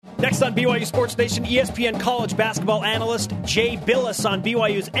Next on BYU Sports Nation, ESPN college basketball analyst Jay Billis on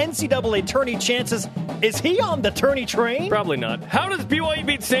BYU's NCAA tourney chances. Is he on the tourney train? Probably not. How does BYU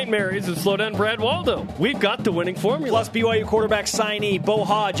beat St. Mary's and slow down Brad Waldo? We've got the winning formula. Plus, BYU quarterback signee Bo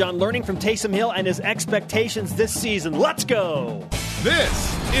Hodge on learning from Taysom Hill and his expectations this season. Let's go. This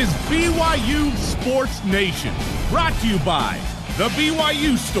is BYU Sports Nation, brought to you by The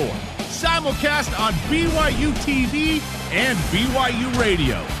BYU Store. Simulcast on BYU TV and BYU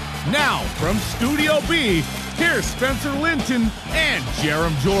Radio. Now, from Studio B, here's Spencer Linton and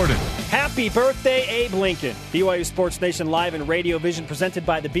Jerem Jordan. Happy birthday, Abe Lincoln. BYU Sports Nation live in Radio Vision, presented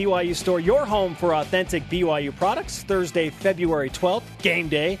by the BYU Store, your home for authentic BYU products. Thursday, February 12th, game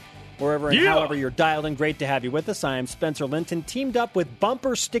day. Wherever and however you're dialed in, great to have you with us. I am Spencer Linton, teamed up with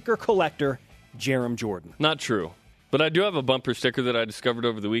bumper sticker collector Jerem Jordan. Not true. But I do have a bumper sticker that I discovered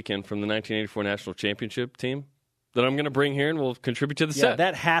over the weekend from the 1984 National Championship team that I'm going to bring here and will contribute to the set.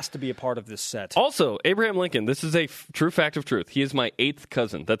 That has to be a part of this set. Also, Abraham Lincoln, this is a true fact of truth. He is my 8th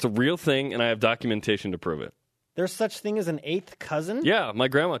cousin. That's a real thing, and I have documentation to prove it. There's such thing as an 8th cousin? Yeah, my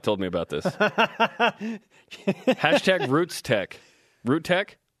grandma told me about this. Hashtag Roots Tech. Root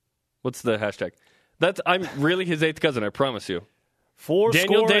Tech? What's the hashtag? I'm really his 8th cousin, I promise you.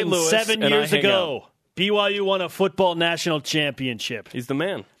 Daniel Day-Lewis 7 years ago, BYU won a football national championship. He's the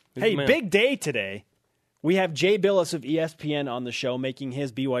man. Big day today. We have Jay Billis of ESPN on the show making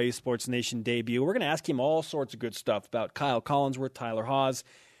his BYU Sports Nation debut. We're going to ask him all sorts of good stuff about Kyle Collinsworth, Tyler Haws,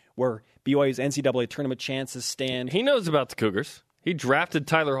 where BYU's NCAA tournament chances stand. He knows about the Cougars. He drafted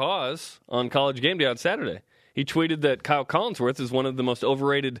Tyler Haws on College Game Day on Saturday. He tweeted that Kyle Collinsworth is one of the most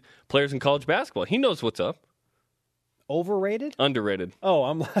overrated players in college basketball. He knows what's up. Overrated? Underrated. Oh,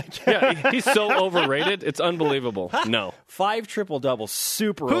 I'm like... yeah, he's so overrated. It's unbelievable. No. 5 triple-doubles.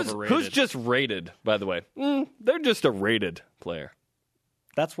 Super overrated. Who's just rated, by the way? They're just a rated player.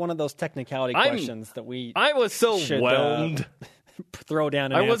 That's one of those technicality questions that we I was so whelmed. Throw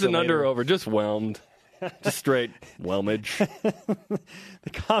down an I wasn't answer under later. over, just whelmed. Just straight whelmage. The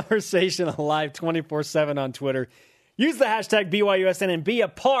conversation alive 24/7 on Twitter. Use the hashtag BYUSN and be a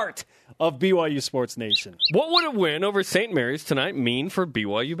part of BYU Sports Nation. What would a win over St. Mary's tonight mean for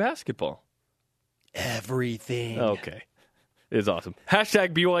BYU basketball? Everything. Okay. It is awesome.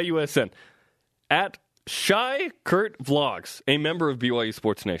 Hashtag BYUSN. At Shy Kurt Vlogs, a member of BYU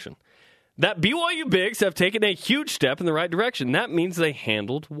Sports Nation. That BYU Bigs have taken a huge step in the right direction. That means they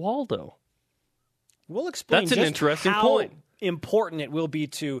handled Waldo. We'll explain That's an just interesting how point. important it will be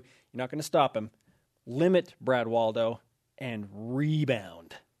to, you're not going to stop him, limit Brad Waldo and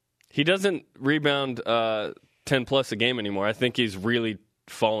rebound. He doesn't rebound 10-plus a game anymore. I think he's really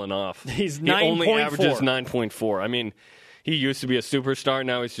fallen off. He's 9.4. He only averages 9.4. I mean, he used to be a superstar.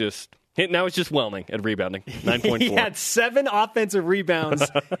 Now he's just whelming at rebounding. 9.4. He had 7 offensive rebounds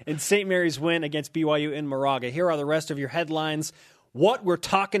in St. Mary's win against BYU in Moraga. Here are the rest of your headlines. What we're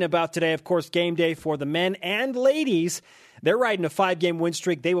talking about today, of course, game day for the men and ladies. They're riding a 5-game win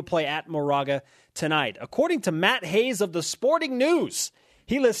streak. They will play at Moraga tonight. According to Matt Hayes of the Sporting News,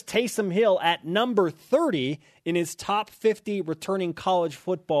 he lists Taysom Hill at number 30 in his top 50 returning college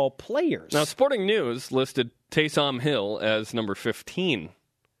football players. Now, Sporting News listed Taysom Hill as number 15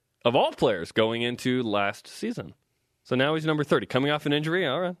 of all players going into last season. So now he's number 30. Coming off an injury,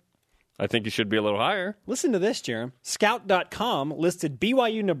 all right. I think he should be a little higher. Listen to this, Jerem. Scout.com listed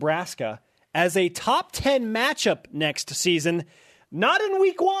BYU-Nebraska as a top 10 matchup next season, not in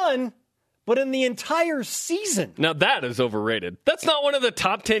week 1, but in the entire season. Now that is overrated. That's not one of the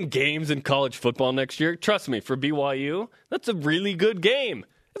top 10 games in college football next year. Trust me, for BYU, that's a really good game.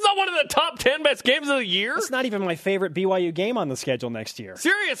 It's not one of the top 10 best games of the year. It's not even my favorite BYU game on the schedule next year.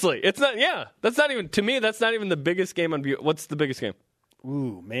 Seriously, it's not. Yeah, that's not even, to me, that's not even the biggest game on BYU. What's the biggest game?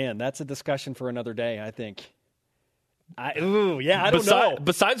 Ooh, man, that's a discussion for another day, I think. I don't know.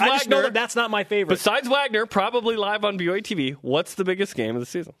 Besides Wagner, I just know that's not my favorite. Besides Wagner, probably live on BYU TV, what's the biggest game of the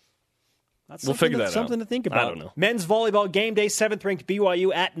season? We'll figure that out. Something to think about. I don't know. Men's volleyball game day, 7th-ranked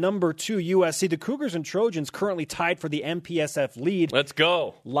BYU at number 2 USC. The Cougars and Trojans currently tied for the MPSF lead. Let's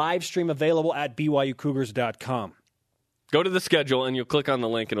go. Live stream available at BYUCougars.com. Go to the schedule, and you'll click on the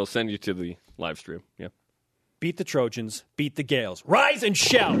link, and it'll send you to the live stream. Yeah. Beat the Trojans, beat the Gales. Rise and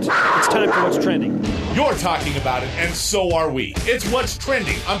shout. It's time for What's Trending. You're talking about it, and so are we. It's What's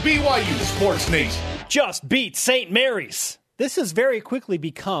Trending on BYU Sports Nation. Just beat St. Mary's. This has very quickly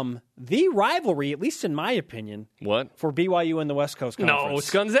become the rivalry, at least in my opinion. What? For BYU and the West Coast Conference. No, it's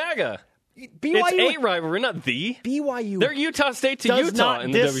Gonzaga. BYU, it's a rivalry, not the. BYU. They're Utah State to does Utah not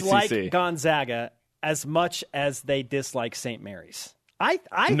in the dislike WCC. Gonzaga as much as they dislike St. Mary's.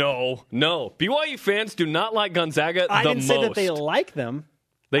 No. BYU fans do not like Gonzaga I the didn't most. say that they like them.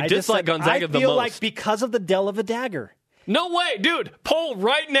 They dislike Gonzaga the most. I feel like because of the Dell of a dagger. No way, dude. Poll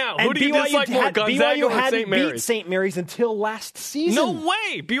right now. And Who do you dislike more, Gonzaga BYU or St. Mary's? Beat St. Mary's until last season. No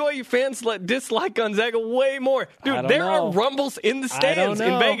way. BYU fans dislike Gonzaga way more. Dude, there are rumbles in the stands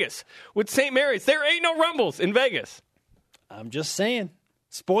in Vegas. With St. Mary's, there ain't no rumbles in Vegas. I'm just saying.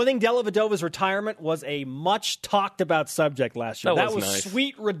 Spoiling Dellavedova's retirement was a much talked about subject last year. That was nice.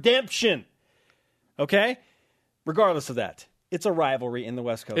 Sweet redemption. Okay? Regardless of that. It's a rivalry in the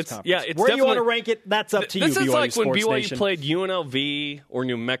West Coast Conference. Yeah, it's where you want to rank it, that's up to you, BYU This is like when BYU Nation. played UNLV or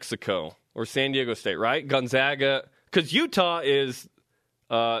New Mexico or San Diego State, right? Gonzaga, because Utah is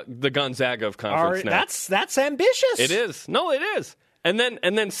the Gonzaga of conference now. That's ambitious. It is. No, it is. And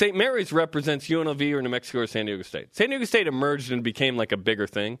then St. Mary's represents UNLV or New Mexico or San Diego State. San Diego State emerged and became like a bigger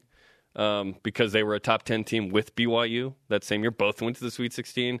thing because they were a top 10 team with BYU that same year. Both went to the Sweet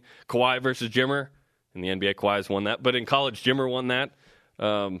 16. Kawhi versus Jimmer. In the NBA, Kawhi's won that. But in college, Jimmer won that.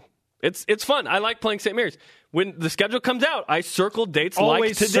 It's fun. I like playing St. Mary's. When the schedule comes out, I circle dates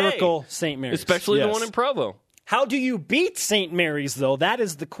Always like today. circle St. Mary's. Especially the one in Provo. How do you beat St. Mary's, though? That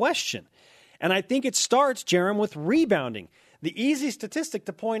is the question. And I think it starts, Jerem, with rebounding. The easy statistic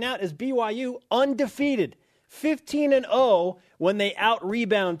to point out is BYU undefeated, 15-0 when they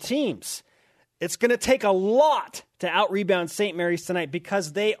out-rebound teams. It's going to take a lot to out-rebound St. Mary's tonight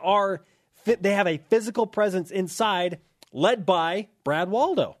because they have a physical presence inside led by Brad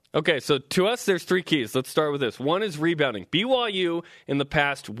Waldo. Okay, so to us, there's three keys. Let's start with this. One is rebounding. BYU, in the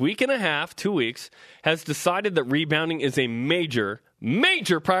past week and a half, 2 weeks, has decided that rebounding is a major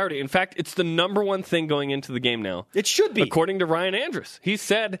priority. In fact, it's the number one thing going into the game now. It should be. According to Ryan Andrus. He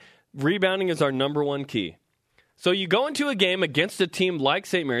said rebounding is our number one key. So you go into a game against a team like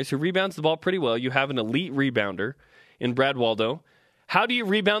St. Mary's, who rebounds the ball pretty well. You have an elite rebounder in Brad Waldo. How do you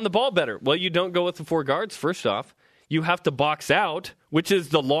rebound the ball better? Well, you don't go with the four guards, first off. You have to box out, which is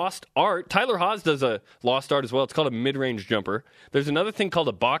the lost art. Tyler Haws does a lost art as well. It's called a mid-range jumper. There's another thing called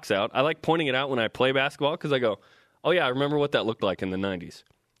a box out. I like pointing it out when I play basketball because I go, oh, yeah, I remember what that looked like in the 90s.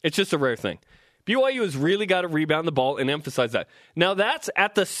 It's just a rare thing. BYU has really got to rebound the ball and emphasize that. Now, that's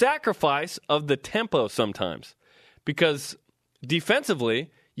at the sacrifice of the tempo sometimes because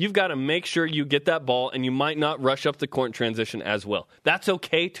defensively, you've got to make sure you get that ball, and you might not rush up the court in transition as well. That's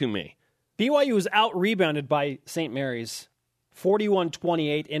okay to me. BYU was out-rebounded by St. Mary's,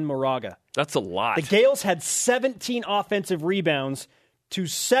 41-28 in Moraga. That's a lot. The Gales had 17 offensive rebounds to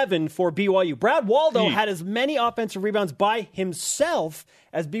 7 for BYU. Brad Waldo had as many offensive rebounds by himself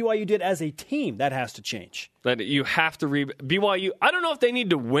as BYU did as a team. That has to change. That you have to BYU, I don't know if they need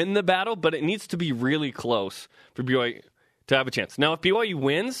to win the battle, but it needs to be really close for BYU to have a chance. Now, if BYU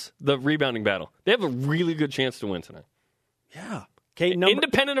wins the rebounding battle, they have a really good chance to win tonight. Yeah. Okay.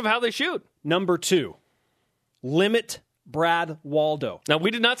 Independent of how they shoot. Number 2, limit Brad Waldo. Now,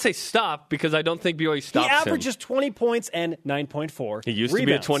 we did not say stop because I don't think BYU stops him. He averages 20 points and 9.4 He used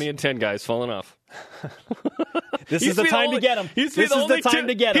rebounds. to be a 20 and 10 guy. He's fallen off. This is the time to get him. This is the time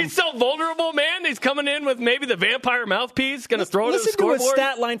to get him. He's so vulnerable, man. He's coming in with maybe the vampire mouthpiece, going to throw it at the scoreboard. Listen to his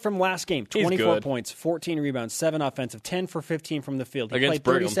stat line from last game. 24 good. points, 14 rebounds, 7 offensive, 10 for 15 from the field. He Against played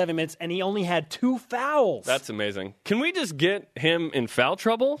Brigham. 37 minutes, and he only had 2 fouls. That's amazing. Can we just get him in foul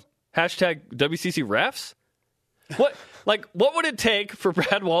trouble? Hashtag WCC refs? What would it take for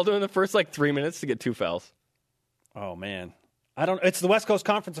Brad Waldo in the first 3 minutes to get 2 fouls? Oh, man. It's the West Coast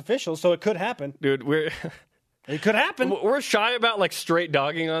Conference officials, so it could happen. Dude, It could happen. We're shy about straight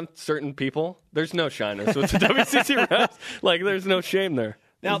dogging on certain people. There's no shyness with the WCC refs. There's no shame there.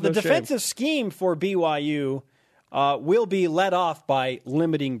 Now, the defensive scheme for BYU will be led off by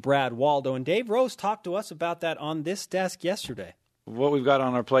limiting Brad Waldo. And Dave Rose talked to us about that on this desk yesterday. What we've got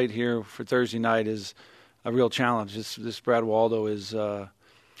on our plate here for Thursday night is a real challenge. This Brad Waldo he's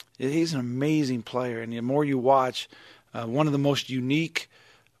an amazing player. And the more you watch, one of the most unique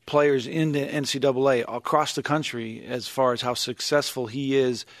players in the NCAA across the country as far as how successful he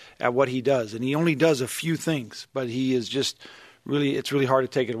is at what he does. And he only does a few things, but he is just it's really hard to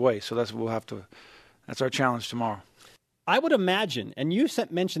take it away. So that's our challenge tomorrow. I would imagine, and you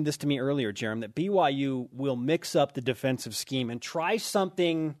mentioned this to me earlier, Jerem, that BYU will mix up the defensive scheme and try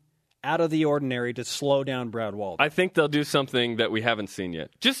something out of the ordinary to slow down Brad Waldo. I think they'll do something that we haven't seen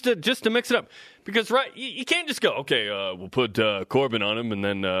yet, just to mix it up. Because you can't just go, okay, we'll put Corbin on him, and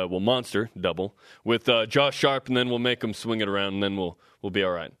then we'll monster double with Josh Sharp, and then we'll make him swing it around, and then we'll be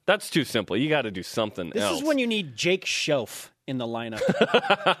all right. That's too simple. You got to do something else. This is when you need Jake Shelf in the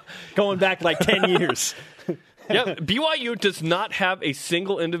lineup, going back 10 years. Yeah, BYU does not have a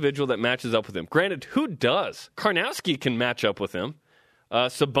single individual that matches up with him. Granted, who does? Karnowski can match up with him.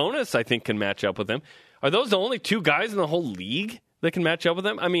 Sabonis, I think, can match up with him. Are those the only 2 guys in the whole league that can match up with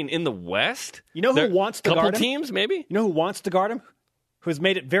them. I mean, in the West, You know who wants to couple guard him? teams, maybe. You know who wants to guard him? Who has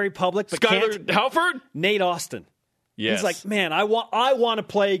made it very public but Skylar can't? Halford. Nate Austin. Yes. He's like, man, I want to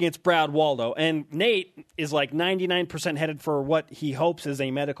play against Brad Waldo. And Nate is like 99% headed for what he hopes is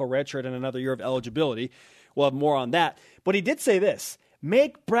a medical redshirt and another year of eligibility. We'll have more on that. But he did say this: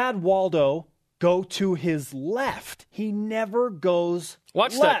 make Brad Waldo go to his left. He never goes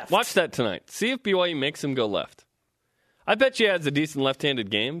left. Watch that tonight. See if BYU makes him go left. I bet you he has a decent left-handed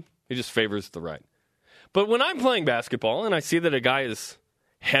game. He just favors the right. But when I'm playing basketball and I see that a guy is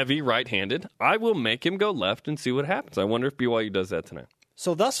heavy right-handed, I will make him go left and see what happens. I wonder if BYU does that tonight.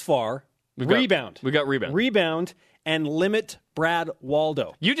 So thus far, We got rebound. rebound. And limit Brad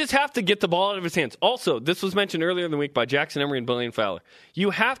Waldo. You just have to get the ball out of his hands. Also, this was mentioned earlier in the week by Jackson Emery and Blaine Fowler. You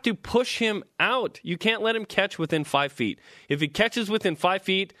have to push him out. You can't let him catch within 5 feet. If he catches within 5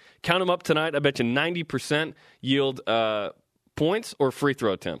 feet, count him up tonight. I bet you 90% yield points or free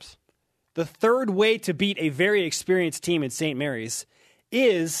throw attempts. The third way to beat a very experienced team in St. Mary's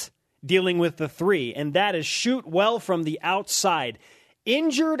is dealing with the three, and that is shoot well from the outside.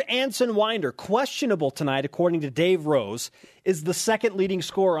 Injured Anson Winder, questionable tonight, according to Dave Rose, is the second leading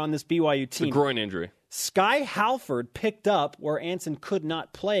scorer on this BYU team. A groin injury. Sky Halford picked up where Anson could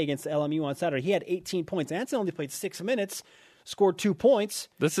not play against LMU on Saturday. He had 18 points. Anson only played 6 minutes, scored 2 points.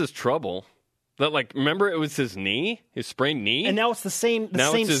 This is trouble. Remember it was his knee, his sprained knee? And now it's the same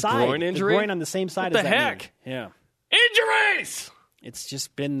Now same it's his side. groin injury? The groin on the same side What as the that heck? knee. Yeah. Injuries! It's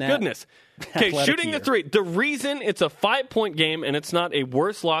just been that. Goodness. Okay, athletic shooting year. the three. The reason it's a 5-point game and it's not a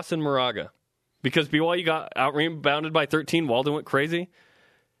worse loss in Moraga because BYU got out-rebounded by 13, Waldo went crazy,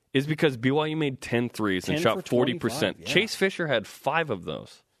 is because BYU made 10 threes and 10 shot for 40%. 25, yeah. Chase Fisher had 5 of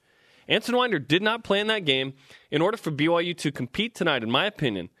those. Anson Winder did not play in that game. In order for BYU to compete tonight, in my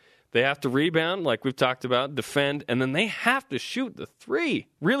opinion, they have to rebound, like we've talked about, defend, and then they have to shoot the three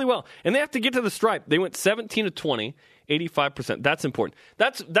really well. And they have to get to the stripe. They went 17 of 20, 85%. That's important.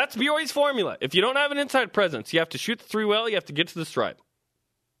 That's BYU's formula. If you don't have an inside presence, you have to shoot the three well, you have to get to the stripe.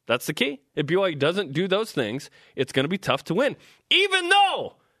 That's the key. If BYU doesn't do those things, it's going to be tough to win. Even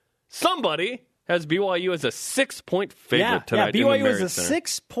though somebody has BYU as a 6-point favorite tonight. Yeah, BYU in the is a Marriott Center.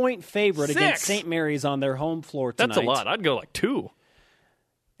 6-point favorite 6. against St. Mary's on their home floor tonight. That's a lot. I'd go like 2.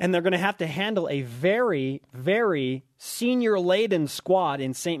 And they're going to have to handle a very, very senior-laden squad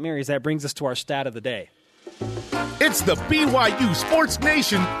in St. Mary's. That brings us to our stat of the day. It's the BYU Sports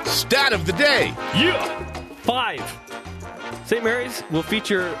Nation Stat of the Day. Yeah! 5. St. Mary's will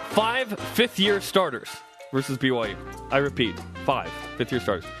feature 5 fifth-year starters versus BYU. I repeat, 5 fifth-year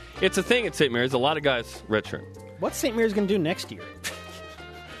starters. It's a thing at St. Mary's. A lot of guys redshirt. What's St. Mary's going to do next year?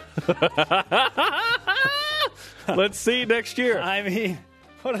 Let's see next year. I mean,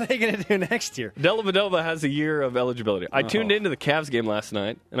 what are they going to do next year? Dellavedova has a year of eligibility. I tuned into the Cavs game last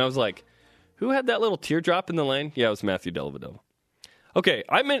night, and I was like, who had that little teardrop in the lane? Yeah, it was Matthew Dellavedova. Okay,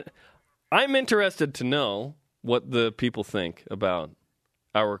 I'm interested to know what the people think about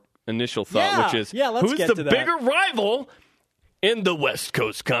our initial thought, which is let's who's get the to that. bigger rival in the West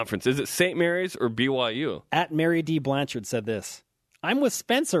Coast Conference? Is it St. Mary's or BYU? At Mary D. Blanchard said this. I'm with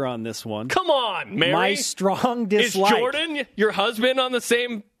Spencer on this one. Come on, Mary. My strong Is dislike. Jordan, your husband, on the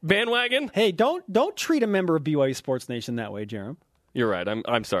same bandwagon? Hey, don't treat a member of BYU Sports Nation that way, Jerem. You're right.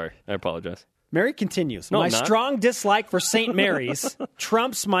 I'm sorry. I apologize. Mary continues. No, my I'm not. strong dislike for St. Mary's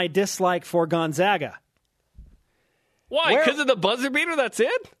trumps my dislike for Gonzaga. Why? Where- Because of the buzzer beater? That's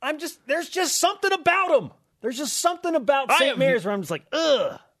it? There's just something about them. There's just something about St. Mary's where I'm just like,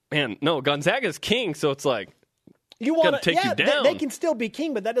 ugh. Man, no, Gonzaga's king, so it's like, You want Gotta take you down. They can still be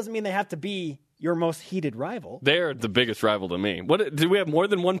king, but that doesn't mean they have to be your most heated rival. they're the biggest rival to me. What? Do we have more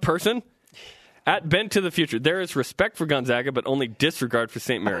than one person? At Ben to the Future, there is respect for Gonzaga, but only disregard for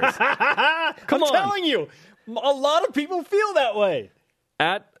St. Mary's. Come I'm on. telling you, a lot of people feel that way.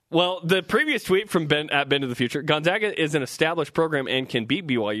 The previous tweet from Ben at Ben to the Future, Gonzaga is an established program and can beat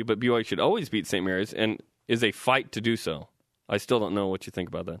BYU, but BYU should always beat St. Mary's and is a fight to do so. I still don't know what you think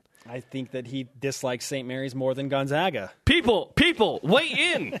about that. I think that he dislikes St. Mary's more than Gonzaga. People, weigh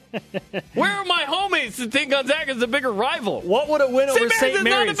in. Where are my homies that think Gonzaga is the bigger rival? What would a win over St. St. Mary's is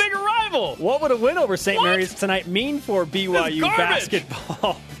Mary's? not a bigger rival. What would a win over St. What? Mary's tonight mean for BYU garbage.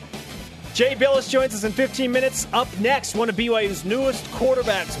 basketball? Jay Billis joins us in 15 minutes. Up next, one of BYU's newest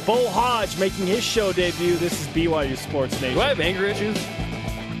quarterbacks, Bo Hodge, making his show debut. This is BYU Sports Nation. Do I have anger issues?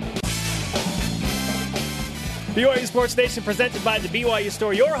 BYU Sports Nation presented by the BYU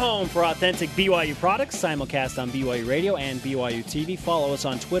Store, your home for authentic BYU products. Simulcast on BYU Radio and BYU TV. Follow us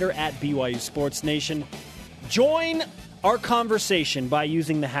on Twitter at BYU Sports Nation. Join our conversation by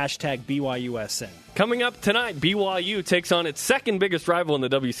using the hashtag BYUSN. Coming up tonight, BYU takes on its second biggest rival in the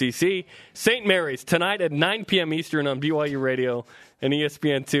WCC, St. Mary's, tonight at 9 p.m. Eastern on BYU Radio and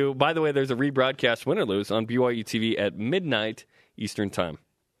ESPN2. By the way, there's a rebroadcast, win or lose, on BYU TV at midnight Eastern Time.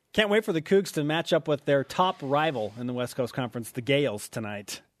 Can't wait for the Cougs to match up with their top rival in the West Coast Conference, the Gales,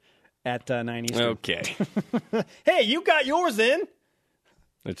 tonight at 9 Eastern. Okay. Hey, you got yours in.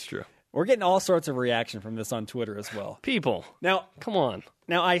 It's true. We're getting all sorts of reaction from this on Twitter as well. People, Now, come on.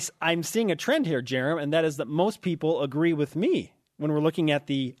 Now, I'm seeing a trend here, Jerem, and that is that most people agree with me when we're looking at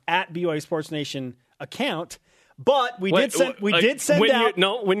the at BYU Sports Nation account. But we did send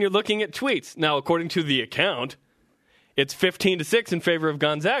out. When you're looking at tweets. Now, according to the account, it's 15-6 in favor of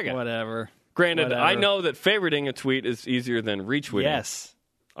Gonzaga. Whatever. Granted, I know that favoriting a tweet is easier than retweeting. Yes.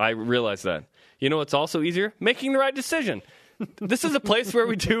 I realize that. You know what's also easier? Making the right decision. This is a place where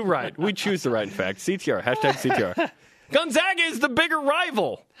we do right. We choose the right, in fact. CTR, hashtag CTR. Gonzaga is the bigger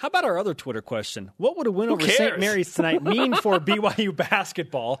rival. How about our other Twitter question? What would a win over cares? St. Mary's tonight mean for BYU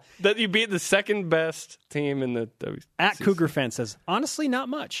basketball? That you beat the second best team in the WCC. At Cougar Fan says, honestly, not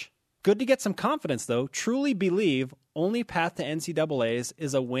much. Good to get some confidence, though. Truly believe only path to NCAAs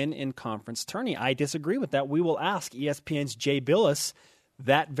is a win in conference tourney. I disagree with that. We will ask ESPN's Jay Billis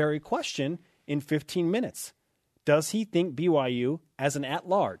that very question in 15 minutes. Does he think BYU, as an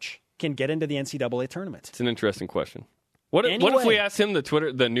at-large, can get into the NCAA tournament? It's an interesting question. What if we ask him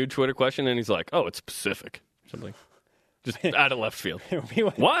the new Twitter question, and he's like, "Oh, it's Pacific," something, just out of left field.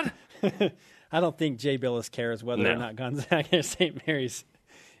 What? I don't think Jay Billis cares whether or not Gonzaga or St. Mary's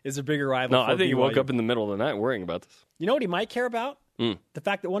is a bigger rival. No, I think BYU. He woke up in the middle of the night worrying about this. You know what he might care about? The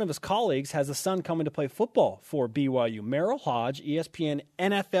fact that one of his colleagues has a son coming to play football for BYU. Merrill Hodge, ESPN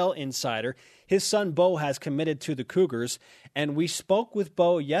NFL insider. His son, Bo, has committed to the Cougars, and we spoke with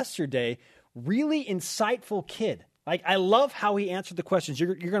Bo yesterday. Really insightful kid. Like, I love how he answered the questions.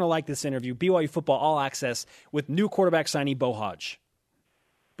 You're going to like this interview. BYU Football All Access with new quarterback signee Bo Hodge.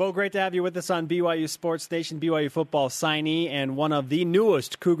 Bo, great to have you with us on BYU Sports Nation, BYU Football signee, and one of the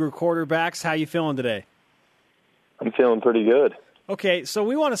newest Cougar quarterbacks. How you feeling today? I'm feeling pretty good. Okay, so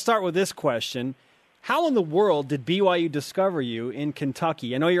we want to start with this question. How in the world did BYU discover you in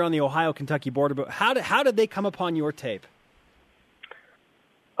Kentucky? I know you're on the Ohio-Kentucky border, but how did they come upon your tape?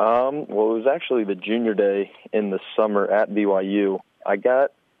 Well, it was actually the junior day in the summer at BYU. I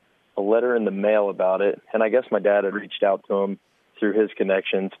got a letter in the mail about it, and I guess my dad had reached out to him through his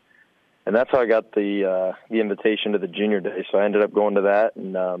connections, and that's how I got the invitation to the junior day. So I ended up going to that,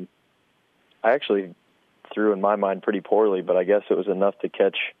 and I actually threw in my mind pretty poorly, but I guess it was enough to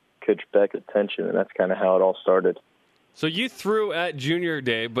catch Coach Beck's attention, and that's kind of how it all started. So you threw at junior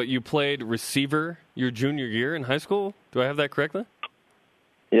day, but you played receiver your junior year in high school? Do I have that correctly?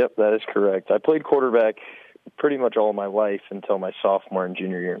 Yep, that is correct. I played quarterback pretty much all my life until my sophomore and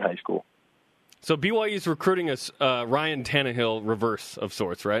junior year in high school. So BYU's recruiting a Ryan Tannehill reverse of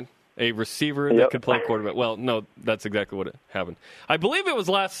sorts, right? A receiver that could play quarterback. Well, no, that's exactly what happened. I believe it was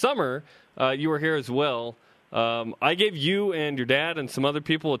last summer. You were here as well. I gave you and your dad and some other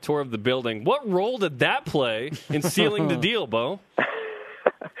people a tour of the building. What role did that play in sealing the deal, Bo?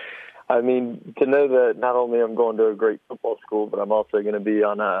 I mean, to know that not only I'm going to a great football school, but I'm also going to be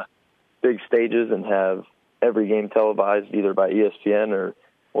on big stages and have every game televised either by ESPN or,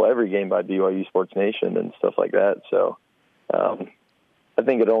 well, every game by BYU Sports Nation and stuff like that. So I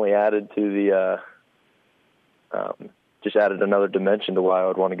think it only added to just added another dimension to why I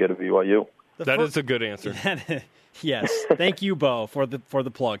would want to go to BYU. That is a good answer. Yes. Thank you, Bo, for the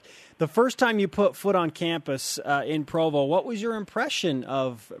plug. The first time you put foot on campus in Provo, what was your impression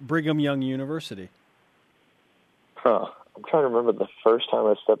of Brigham Young University? I'm trying to remember the first time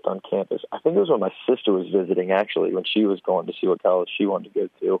I stepped on campus. I think it was when my sister was visiting, actually, when she was going to see what college she wanted to go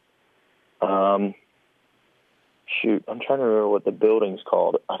to. I'm trying to remember what the building's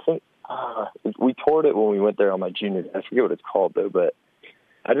called. I think we toured it when we went there on my junior day. I forget what it's called, though, but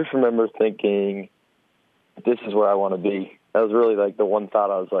I just remember thinking, this is where I want to be. That was really like the one thought.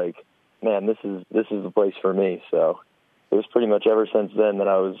 I was like, man, this is the place for me. So it was pretty much ever since then that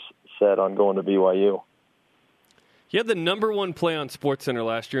I was set on going to BYU. You had the number one play on SportsCenter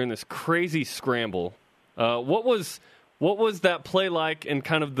last year in this crazy scramble. What was that play like, and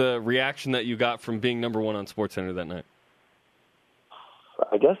kind of the reaction that you got from being number one on SportsCenter that night?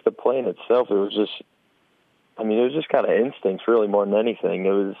 I guess the play in itself, it was just kind of instincts, really, more than anything.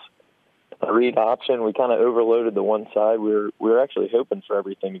 It was a read option. We kind of overloaded the one side. We were actually hoping for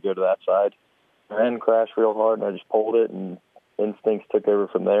everything to go to that side. Our end crashed real hard, and I just pulled it, and instincts took over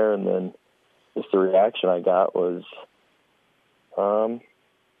from there. And then just the reaction I got was, I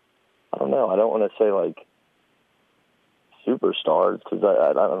don't know. I don't want to say like superstar because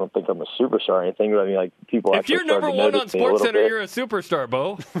I don't think I'm a superstar or anything. But I mean, like people. If you're number one on SportsCenter, you're a superstar,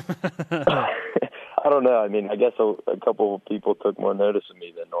 Bo. I don't know. I mean, I guess a couple of people took more notice of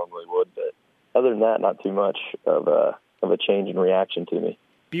me than normally would, but other than that, not too much of a change in reaction to me.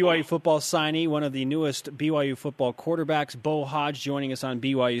 BYU football signee, one of the newest BYU football quarterbacks, Bo Hodge, joining us on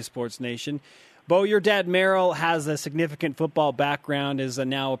BYU Sports Nation. Bo, your dad Merrill has a significant football background, is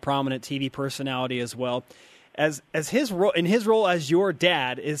now a prominent TV personality as well. As his role in his role as your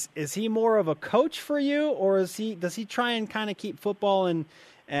dad, is he more of a coach for you, or does he try and kind of keep football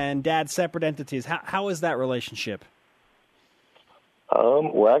and dad separate entities? How is that relationship?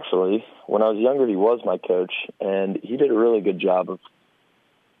 Well, actually, when I was younger, he was my coach, and he did a really good job of.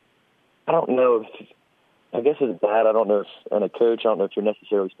 I don't know if. I guess as dad, I don't know if, and a coach, I don't know if you're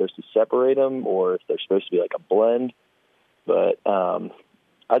necessarily supposed to separate them or if they're supposed to be like a blend. But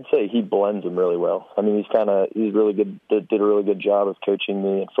I'd say he blends them really well. I mean, he's really good. Did a really good job of coaching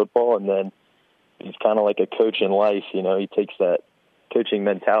me in football, and then he's kind of like a coach in life. You know, he takes that coaching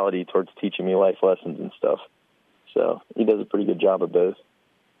mentality towards teaching me life lessons and stuff. So he does a pretty good job of both.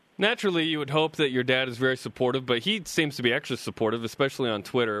 Naturally, you would hope that your dad is very supportive, but he seems to be extra supportive, especially on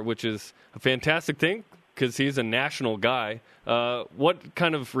Twitter, which is a fantastic thing because he's a national guy. What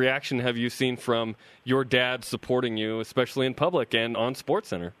kind of reaction have you seen from your dad supporting you, especially in public and on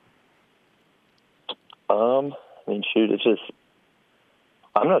SportsCenter? I mean, shoot, it's just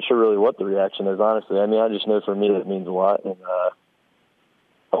I'm not sure really what the reaction is, honestly. I mean, I just know for me that it means a lot, and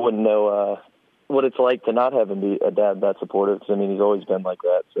I wouldn't know what it's like to not have a dad that supportive. Cause, I mean, he's always been like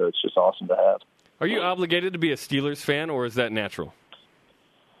that, so it's just awesome to have. Are you obligated to be a Steelers fan, or is that natural?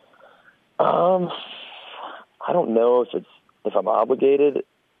 I don't know if I'm obligated,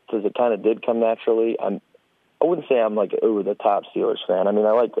 because it kind of did come naturally. I wouldn't say I'm like over the top Steelers fan. I mean,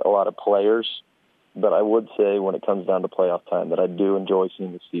 I like a lot of players, but I would say when it comes down to playoff time that I do enjoy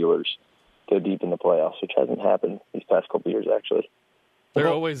seeing the Steelers go deep in the playoffs, which hasn't happened these past couple of years, actually. They're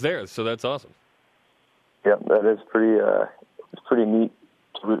always there, so that's awesome. Yeah, that is pretty neat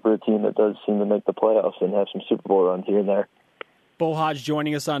to root for a team that does seem to make the playoffs and have some Super Bowl runs here and there. Bo Hodge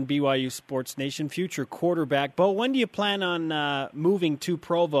joining us on BYU Sports Nation, future quarterback. Bo, when do you plan on moving to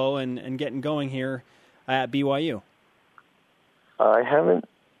Provo and getting going here at BYU? I haven't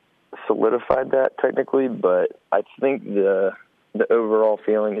solidified that technically, but I think the overall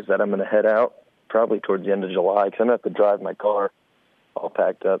feeling is that I'm going to head out probably towards the end of July, because I'm going to have to drive my car all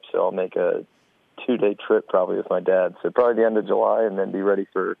packed up, so I'll make a 2-day trip probably with my dad. So probably the end of July, and then be ready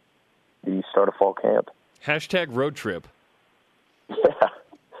for the start of fall camp. # road trip. Yeah,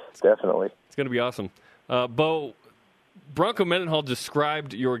 definitely. It's going to be awesome. Bo, Bronco Mendenhall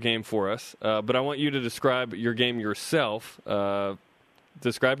described your game for us, but I want you to describe your game yourself.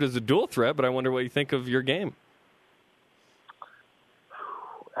 Described as a dual threat, but I wonder what you think of your game.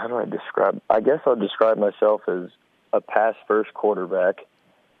 How do I describe? I guess I'll describe myself as a pass-first quarterback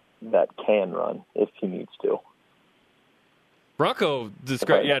that can run if he needs to. Bronco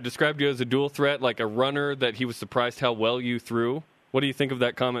described you as a dual threat, like a runner that he was surprised how well you threw. What do you think of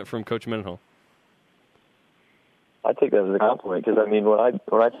that comment from Coach Mendenhall? I take that as a compliment, because I mean, when I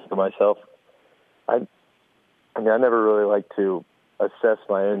think of myself, I never really like to assess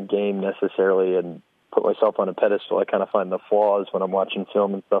my own game necessarily and put myself on a pedestal. I kind of find the flaws when I'm watching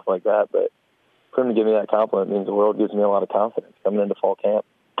film and stuff like that. But for him to give me that compliment means the world. Gives me a lot of confidence coming into fall camp.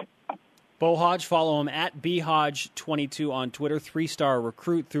 Bo Hodge, follow him at bhodge22 on Twitter. 3-star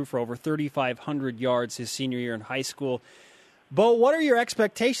recruit, threw for over 3,500 yards his senior year in high school. Bo, what are your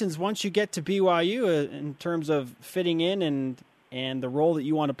expectations once you get to BYU in terms of fitting in and the role that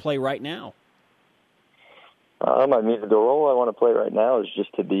you want to play right now? I mean, the role I want to play right now is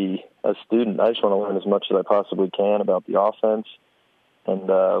just to be a student. I just want to learn as much as I possibly can about the offense and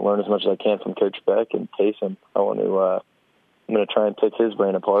learn as much as I can from Coach Beck and Taysom. I'm going to try and pick his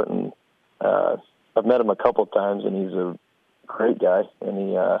brain apart. And I've met him a couple of times, and he's a great guy. And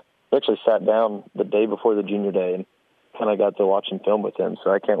he actually sat down the day before the junior day and kind of got to watching film with him.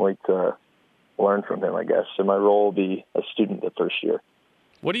 So I can't wait to learn from him, I guess. So my role will be a student the first year.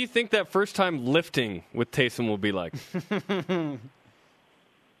 What do you think that first time lifting with Taysom will be like?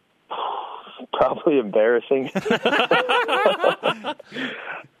 Probably embarrassing.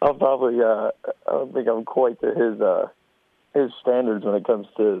 I'll probably I don't think I'm quite to his standards when it comes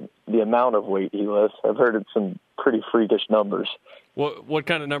to the amount of weight he lifts. I've heard it's some pretty freakish numbers. What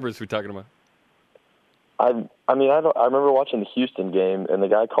kind of numbers are we talking about? I remember watching the Houston game, and the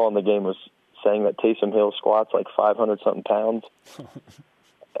guy calling the game was saying that Taysom Hill squats like 500-something pounds.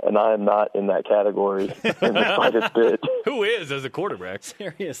 And I am not in that category in the slightest bit. Who is as a quarterback?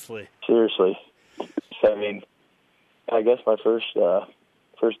 Seriously. So, I mean, I guess my first go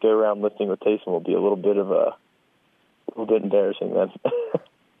around lifting with Taysom will be a little bit embarrassing then.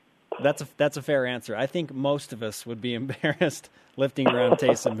 That's a fair answer. I think most of us would be embarrassed lifting around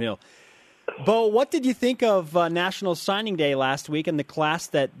Taysom Hill. Bo, what did you think of National Signing Day last week and the class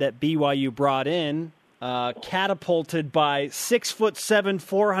that BYU brought in, catapulted by 6'7",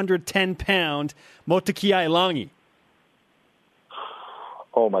 410-pound Motaki Ailangi?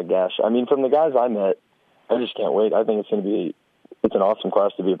 Oh my gosh! I mean, from the guys I met, I just can't wait. I think it's an awesome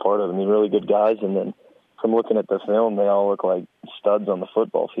class to be a part of. I mean, really good guys, and then from looking at the film, they all look like studs on the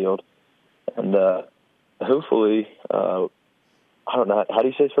football field. And hopefully, I don't know, how do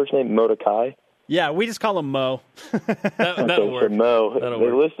you say his first name? Motaki? Yeah, we just call him Mo. That'll work. So Mo, they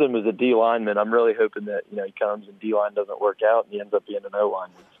work. list him as a D lineman. I'm really hoping that he comes and D line doesn't work out and he ends up being an O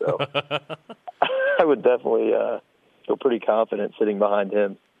lineman. So I would definitely feel pretty confident sitting behind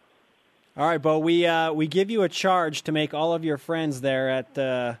him. All right, Bo, we give you a charge to make all of your friends there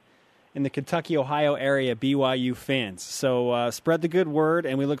in the Kentucky, Ohio area BYU fans. So spread the good word,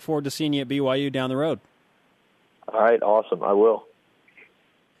 and we look forward to seeing you at BYU down the road. All right, awesome. I will.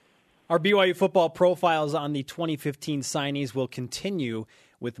 Our BYU football profiles on the 2015 signees will continue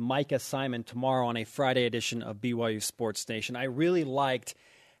with Micah Simon tomorrow on a Friday edition of BYU Sports Nation. I really liked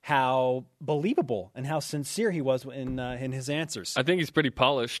how believable and how sincere he was in his answers. I think he's pretty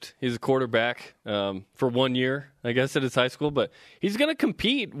polished. He's a quarterback for 1 year, I guess, at his high school. But he's going to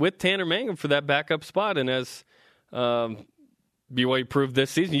compete with Tanner Mangum for that backup spot. And as BYU proved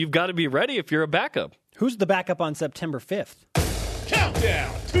this season, you've got to be ready if you're a backup. Who's the backup on September 5th?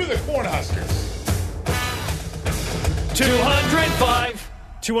 Countdown to the Cornhuskers.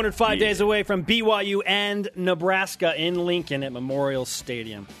 205 days away from BYU and Nebraska in Lincoln at Memorial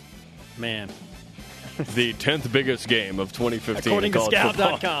Stadium. Man. The 10th biggest game of 2015. According to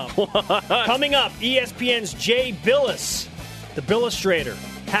Scout.com. Coming up, ESPN's Jay Billis, the Billustrator,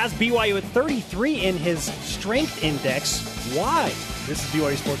 has BYU at 33 in his strength index. Why? This is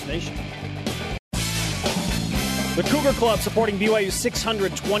BYU Sports Nation. The Cougar Club supporting BYU's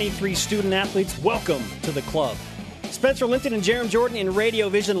 623 student athletes. Welcome to the club. Spencer Linton and Jarom Jordan in Radio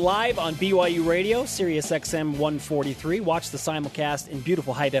Vision live on BYU Radio, Sirius XM 143. Watch the simulcast in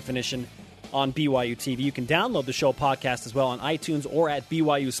beautiful high definition on BYU TV. You can download the show podcast as well on iTunes or at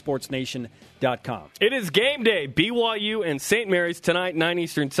BYUSportsNation.com. It is game day. BYU and St. Mary's tonight, 9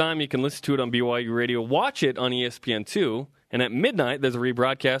 Eastern time. You can listen to it on BYU Radio. Watch it on ESPN2. And at midnight, there's a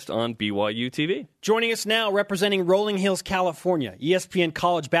rebroadcast on BYU TV. Joining us now, representing Rolling Hills, California, ESPN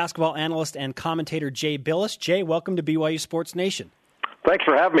college basketball analyst and commentator Jay Billis. Jay, welcome to BYU Sports Nation. Thanks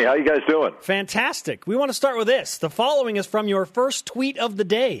for having me. How you guys doing? Fantastic. We want to start with this. The following is from your first tweet of the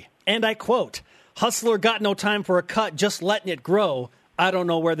day. And I quote, "Hustler got no time for a cut, just letting it grow. I don't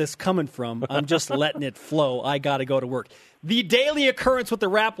know where this is coming from. I'm just letting it flow. I got to go to work." The daily occurrence with the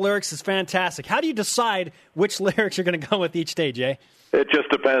rap lyrics is fantastic. How do you decide which lyrics you're going to go with each day, Jay? It just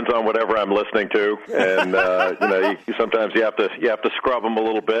depends on whatever I'm listening to, and sometimes you have to scrub them a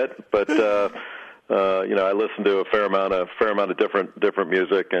little bit. But I listen to a fair amount of different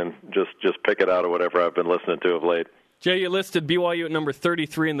music, and just pick it out of whatever I've been listening to of late. Jay, you listed BYU at number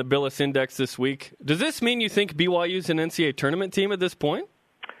 33 in the Billis Index this week. Does this mean you think BYU's an NCAA tournament team at this point?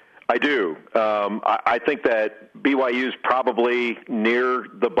 I do. I think that BYU's probably near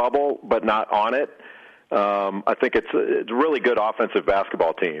the bubble, but not on it. I think it's a really good offensive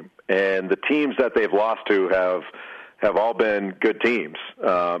basketball team, and the teams that they've lost to have all been good teams.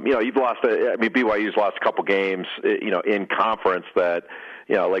 You've lost. BYU's lost a couple games, in conference that,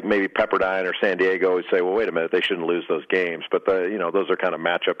 like maybe Pepperdine or San Diego would say, well, wait a minute, they shouldn't lose those games. But those are kind of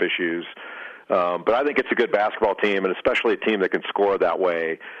matchup issues. But I think it's a good basketball team, and especially a team that can score that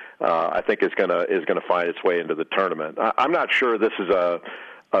way. I think is going to find its way into the tournament. I'm not sure this is a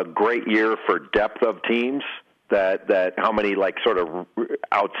great year for depth of teams. That how many sort of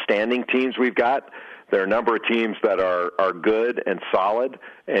outstanding teams we've got. There are a number of teams that are good and solid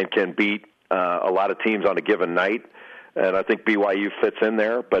and can beat a lot of teams on a given night. And I think BYU fits in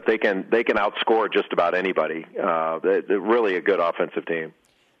there, but they can outscore just about anybody. They're really a good offensive team.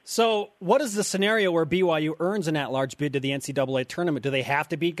 So what is the scenario where BYU earns an at-large bid to the NCAA tournament? Do they have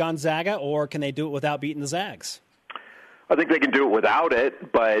to beat Gonzaga, or can they do it without beating the Zags? I think they can do it without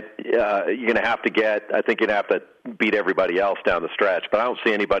it, but you're going to have to beat everybody else down the stretch. But I don't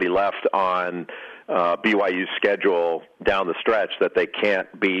see anybody left on BYU's schedule down the stretch that they can't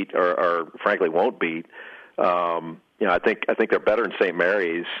beat or frankly won't beat. I think they're better than St.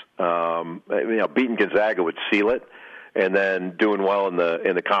 Mary's. Beating Gonzaga would seal it, and then doing well in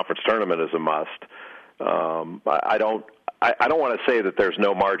the conference tournament is a must. I don't want to say that there's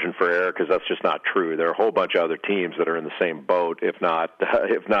no margin for error because that's just not true. There are a whole bunch of other teams that are in the same boat, if not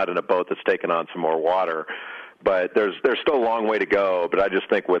in a boat that's taken on some more water. But there's still a long way to go. But I just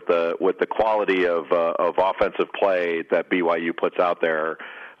think with the quality of offensive play that BYU puts out there,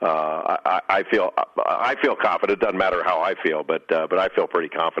 I feel confident. It doesn't matter how I feel, but I feel pretty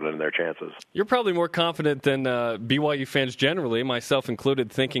confident in their chances. You're probably more confident than BYU fans generally, myself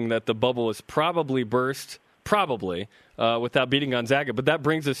included, thinking that the bubble is probably burst. Without beating Gonzaga. But that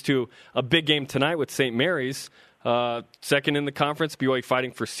brings us to a big game tonight with St. Mary's. Second in the conference, BYU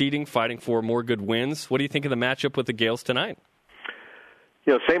fighting for seeding, fighting for more good wins. What do you think of the matchup with the Gales tonight?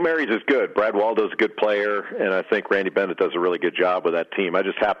 St. Mary's is good. Brad Waldo's a good player, and I think Randy Bennett does a really good job with that team. I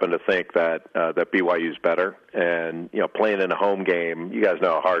just happen to think that BYU's better. And, playing in a home game, you guys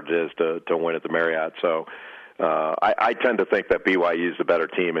know how hard it is to win at the Marriott. So I tend to think that BYU's the better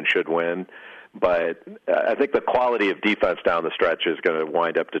team and should win. But I think the quality of defense down the stretch is going to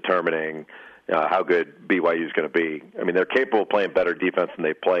wind up determining how good BYU is going to be. I mean, they're capable of playing better defense than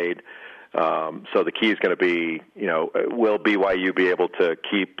they've played. So the key is going to be, will BYU be able to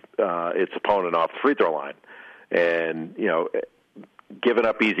keep its opponent off the free throw line? And, giving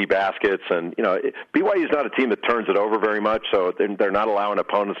up easy baskets. And, BYU is not a team that turns it over very much, so they're not allowing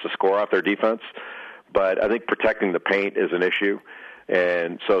opponents to score off their defense. But I think protecting the paint is an issue.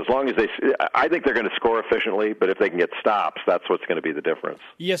 And so as long as I think they're going to score efficiently, but if they can get stops, that's what's going to be the difference.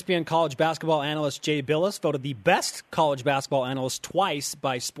 ESPN college basketball analyst Jay Billis, voted the best college basketball analyst twice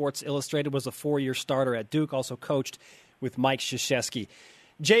by Sports Illustrated, was a 4-year starter at Duke, also coached with Mike Krzyzewski.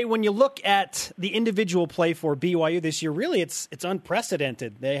 Jay, when you look at the individual play for BYU this year, really it's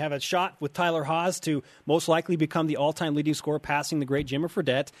unprecedented. They have a shot with Tyler Haws to most likely become the all-time leading scorer, passing the great Jimmer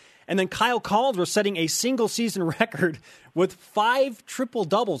Fredette. And then Kyle Caldwell setting a single-season record with 5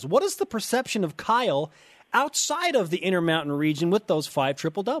 triple-doubles. What is the perception of Kyle outside of the Intermountain region with those 5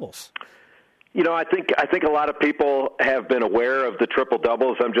 triple-doubles? I think a lot of people have been aware of the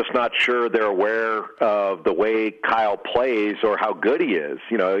triple-doubles. I'm just not sure they're aware of the way Kyle plays or how good he is.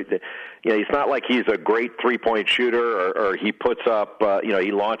 He's not like he's a great three-point shooter or he puts up,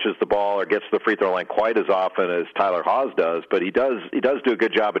 he launches the ball or gets to the free throw line quite as often as Tyler Haws does, but he does do a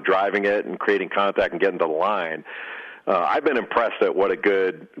good job of driving it and creating contact and getting to the line. I've been impressed at what a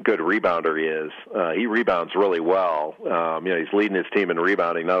good rebounder he is. He rebounds really well. He's leading his team in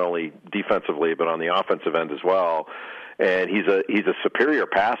rebounding, not only defensively but on the offensive end as well. And he's a superior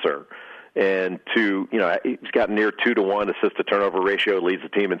passer. And he's got near 2-to-1 assist to turnover ratio, leads the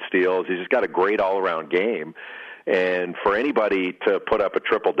team in steals. He's just got a great all around game. And for anybody to put up a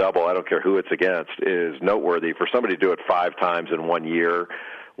triple double, I don't care who it's against, is noteworthy. For somebody to do it 5 times in 1 year,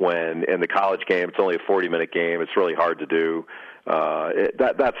 when in the college game it's only a 40-minute game, it's really hard to do.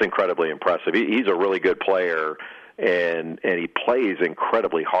 That's incredibly impressive. He's a really good player, and he plays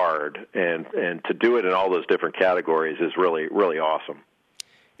incredibly hard. And to do it in all those different categories is really, really awesome.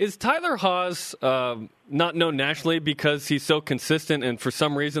 Is Tyler Haws not known nationally because he's so consistent and for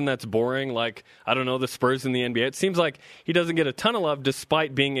some reason that's boring, like, I don't know, the Spurs in the NBA? It seems like he doesn't get a ton of love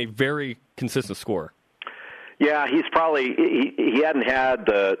despite being a very consistent scorer. Yeah, he's probably he hadn't had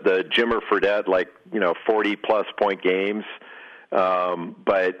the Jimmer Fredette 40-plus point games,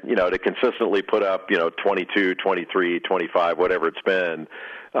 but to consistently put up 22, 23, 25, whatever it's been,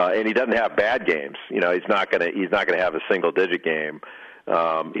 and he doesn't have bad games. He's not gonna have a single digit game.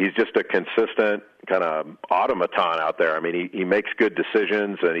 He's just a consistent kind of automaton out there. I mean, he makes good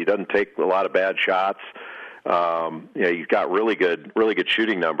decisions and he doesn't take a lot of bad shots. He's got really good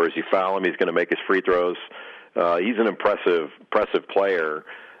shooting numbers. You foul him, he's going to make his free throws. He's an impressive player.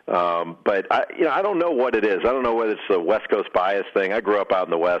 But I don't know what it is. I don't know whether it's a West Coast bias thing. I grew up out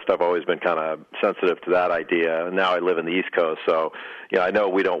in the West. I've always been kind of sensitive to that idea. And now I live in the East Coast. So, I know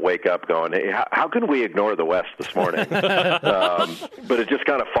we don't wake up going, hey, how can we ignore the West this morning? But it just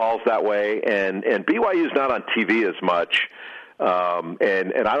kind of falls that way. And BYU's not on TV as much.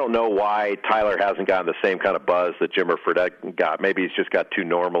 And I don't know why Tyler hasn't gotten the same kind of buzz that Jimmer Fredette got. Maybe he's just got too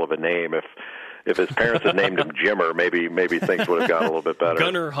normal of a name. If his parents had named him Jimmer, maybe things would have gone a little bit better.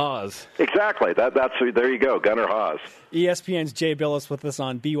 Gunnar Haws. Exactly. There you go, Gunnar Haws. ESPN's Jay Billis with us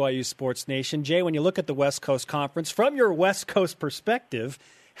on BYU Sports Nation. Jay, when you look at the West Coast Conference, from your West Coast perspective,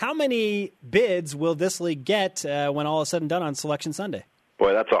 how many bids will this league get when all is said and done on Selection Sunday?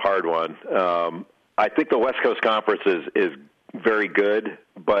 Boy, that's a hard one. I think the West Coast Conference is very good,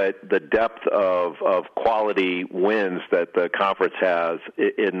 but the depth of quality wins that the conference has,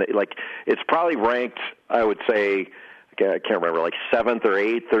 it's probably ranked, I would say, I can't remember, 7th or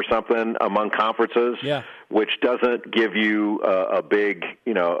 8th or something among conferences, yeah, which doesn't give you a big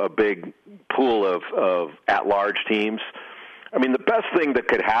pool of at-large teams. I mean, the best thing that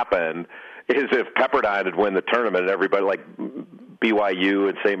could happen is if Pepperdine would win the tournament and everybody like BYU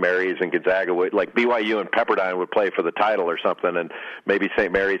and St. Mary's and Gonzaga would, like BYU and Pepperdine would play for the title or something, and maybe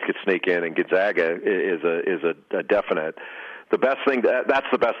St. Mary's could sneak in and Gonzaga is a definite. That's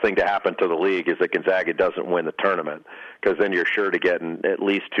the best thing to happen to the league is that Gonzaga doesn't win the tournament, because then you're sure to get at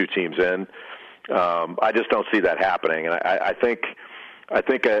least 2 teams in. I just don't see that happening, and I think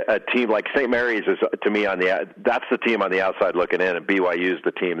a team like St. Mary's is, to me, that's the team on the outside looking in, and BYU is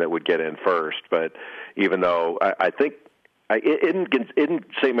the team that would get in first. But even though I think isn't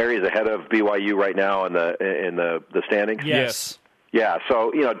St. Mary's ahead of BYU right now in the standings? Yes. Yeah.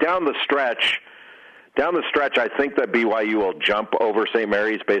 So down the stretch, I think that BYU will jump over St.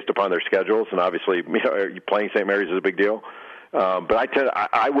 Mary's based upon their schedules, and obviously, playing St. Mary's is a big deal. But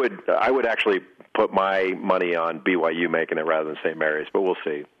I would actually put my money on BYU making it rather than St. Mary's, but we'll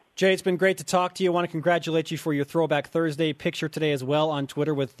see. Jay, it's been great to talk to you. I want to congratulate you for your Throwback Thursday picture today as well on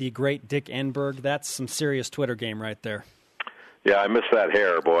Twitter with the great Dick Enberg. That's some serious Twitter game right there. Yeah, I miss that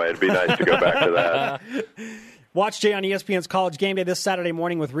hair, boy. It'd be nice to go back to that. Watch Jay on ESPN's College Game Day this Saturday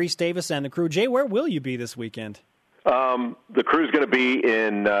morning with Reese Davis and the crew. Jay, where will you be this weekend? The crew's going to be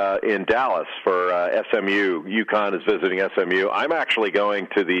in Dallas for SMU. UConn is visiting SMU. I'm actually going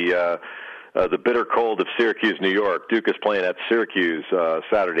to the bitter cold of Syracuse, New York. Duke is playing at Syracuse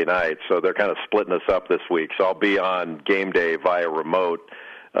Saturday night, so they're kind of splitting us up this week. So I'll be on game day via remote.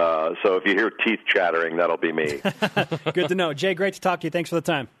 So if you hear teeth chattering, that'll be me. Good to know. Jay, great to talk to you. Thanks for the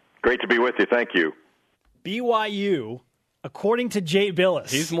time. Great to be with you. Thank you. BYU, according to Jay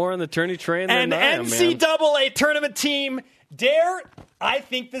Billis. He's more on the tourney train than I am, man. NCAA tournament team. I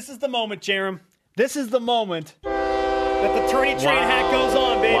think this is the moment, Jerem. This is the moment that the tourney train hat goes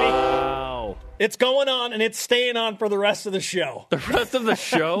on, baby. Wow. It's going on, and it's staying on for the rest of the show. The rest of the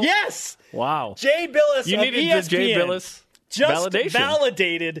show? Yes. Wow. Jay Billis You of needed ESPN the Jay Billis just validation.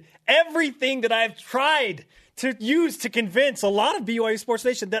 validated everything that I've tried to use to convince a lot of BYU Sports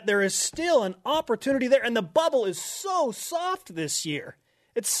Nation that there is still an opportunity there, and the bubble is so soft this year.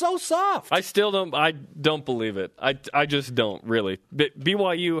 It's so soft. I don't believe it. I just don't, really.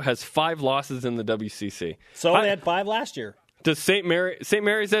 BYU has 5 losses in the WCC. So they had 5 last year. Does St.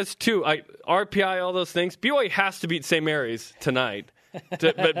 Mary's has 2. RPI, all those things. BYU has to beat St. Mary's tonight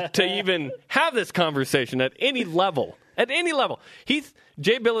to even have this conversation at any level. At any level.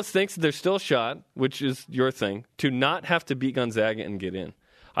 Jay Billis thinks there's still a shot, which is your thing, to not have to beat Gonzaga and get in.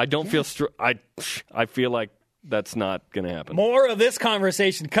 I don't feel I feel like that's not going to happen. More of this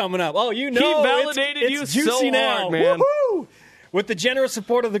conversation coming up. Oh, he validated it's you juicy so now. hard, man. Woo-hoo! With the generous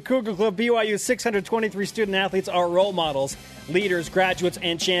support of the Cougar Club, BYU's 623 student-athletes are role models, leaders, graduates,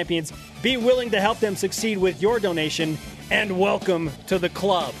 and champions. Be willing to help them succeed with your donation, and welcome to the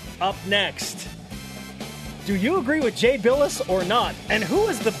club. Up next, do you agree with Jay Billis or not? And who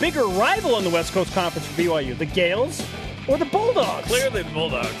is the bigger rival in the West Coast Conference for BYU, the Gales or the Bulldogs? Clearly the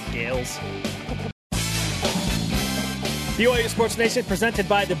Bulldogs. Gales. BYU Sports Nation, presented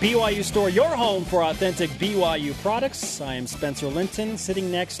by the BYU Store, your home for authentic BYU products. I am Spencer Linton,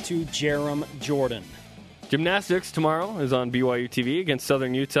 sitting next to Jerem Jordan. Gymnastics tomorrow is on BYU TV against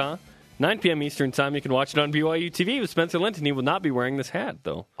Southern Utah. 9 p.m. Eastern Time. You can watch it on BYU TV with Spencer Linton. He will not be wearing this hat,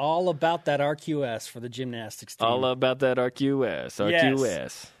 though. All about that RQS for the gymnastics team. All about that RQS.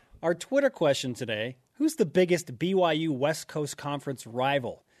 Yes. Our Twitter question today, who's the biggest BYU West Coast Conference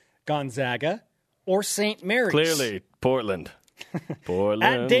rival? Gonzaga or St. Mary's? Clearly, Portland.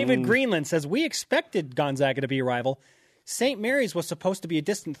 At David Greenland says, we expected Gonzaga to be a rival. St. Mary's was supposed to be a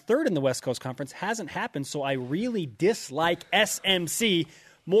distant third in the West Coast Conference. Hasn't happened, so I really dislike SMC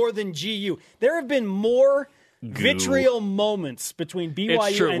more than GU. There have been more vitriol moments between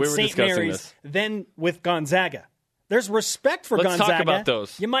BYU and St. Mary's than with Gonzaga. There's respect for Gonzaga. Let's talk about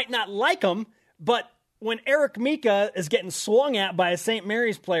those. You might not like them, but when Eric Mika is getting swung at by a St.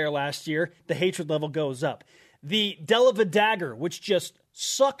 Mary's player last year, the hatred level goes up. The Delavan Dagger, which just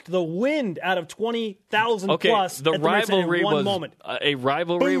sucked the wind out of 20,000 plus the at rivalry in one was moment. A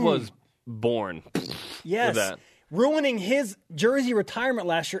rivalry Boom. was born. Yes. With that. Ruining his jersey retirement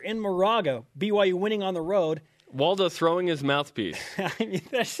last year in Moraga, BYU winning on the road. Waldo throwing his mouthpiece. I mean,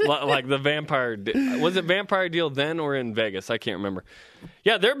 like the vampire. Was it Vampire Deal then or in Vegas? I can't remember.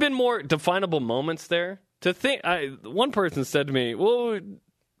 Yeah, there have been more definable moments there. To think, one person said to me, well,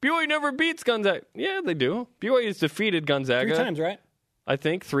 BYU never beats Gonzaga. Yeah, they do. BYU has defeated Gonzaga 3 times, right? I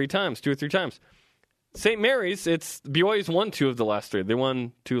think 3 times, 2 or 3 times. St. Mary's, BYU's won 2 of the last 3. They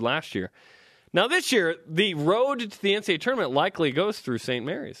won 2 last year. Now, this year, the road to the NCAA tournament likely goes through St.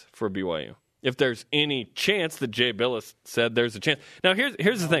 Mary's for BYU. If there's any chance that Jay Billis said there's a chance. Now,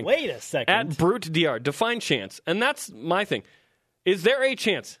 here's the thing. Wait a second. At Brute DR, define chance. And that's my thing. Is there a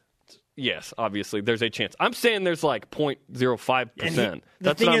chance? Yes, obviously, there's a chance. I'm saying there's like 0.05%.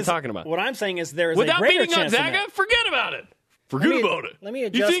 That's what I'm talking about. What I'm saying is there is Without a greater beating chance Gonzaga, forget about it. Forget about it. Let me You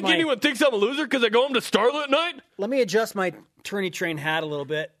adjust think anyone thinks I'm a loser because I go home to Starlet at night? Let me adjust my tourney train hat a little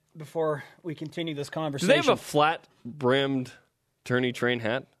bit before we continue this Do conversation. they have a flat-brimmed tourney train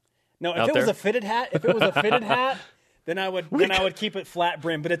hat? No, out if it was there? a fitted hat, then I would keep it flat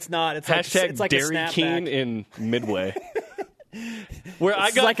brim, but it's not. It's Hashtag like a Dairy snapback. King in Midway. Where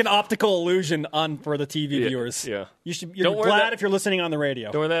It's like an optical illusion for the TV viewers. yeah. You're Don't wear glad that- if you're listening on the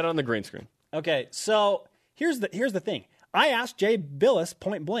radio. Don't wear that on the green screen. Okay, so here's the thing. I asked Jay Billis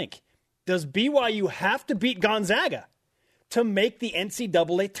point blank, does BYU have to beat Gonzaga to make the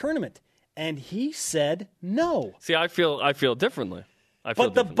NCAA tournament? And he said no. See, I feel differently.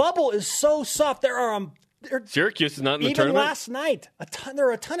 But the bubble is so soft. Syracuse is not in the even tournament. last night, there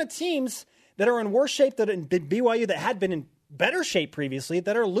are a ton of teams that are in worse shape than BYU that had been in better shape previously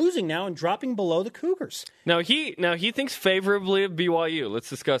that are losing now and dropping below the Cougars. Now he thinks favorably of BYU. Let's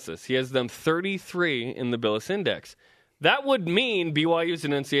discuss this. He has them 33 in the Billis Index. That would mean BYU is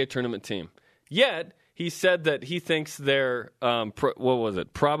an NCAA tournament team. Yet he said that he thinks they're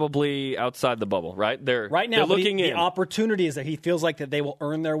probably outside the bubble. Right? They're looking in. The opportunity is that he feels like that they will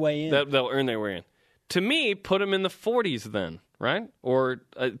earn their way in. They'll earn their way in. To me, put them in the 40s then, right? Or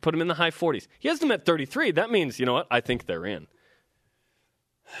put them in the high 40s. He has them at 33. That means, you know what? I think they're in.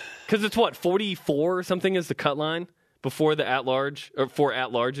 Because it's 44 or something is the cut line before the at-large, or for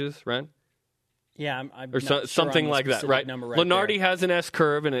at-larges, right? Yeah, I'm or not something sure like that, right? Number Lenardi there. has an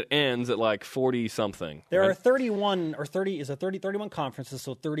S-curve, and it ends at like 40-something. There right? are 31 or 31 conferences,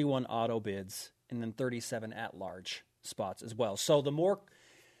 so 31 auto bids, and then 37 at-large spots as well. So the more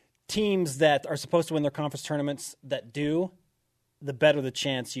teams that are supposed to win their conference tournaments that do, the better the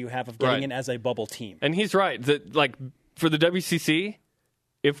chance you have of getting in as a bubble team. And he's right. That like for the WCC,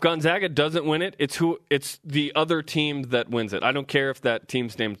 if Gonzaga doesn't win it, it's the other team that wins it. I don't care if that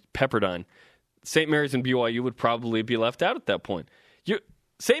team's named Pepperdine. St. Mary's and BYU would probably be left out at that point.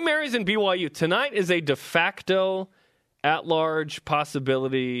 St. Mary's and BYU tonight is a de facto at-large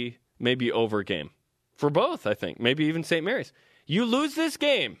possibility, maybe over game for both. I think maybe even St. Mary's. You lose this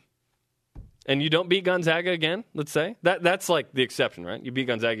game. And you don't beat Gonzaga again, let's say? That's like the exception, right? You beat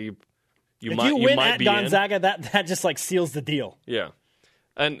Gonzaga, you might win might at be Gonzaga, that just like seals the deal. Yeah.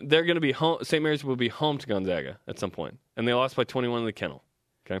 And they're going to be home. St. Mary's will be home to Gonzaga at some point. And they lost by 21 in the Kennel.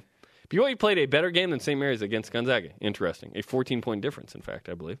 Okay. BYU played a better game than St. Mary's against Gonzaga. Interesting. A 14-point difference, in fact,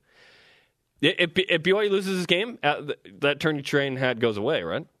 I believe. If BYU loses this game, that tourney train hat goes away,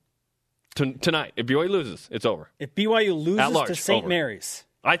 right? Tonight. If BYU loses, it's over. If BYU loses to St. over. Mary's.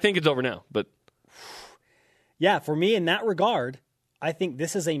 I think it's over now, but... Yeah, for me, in that regard, I think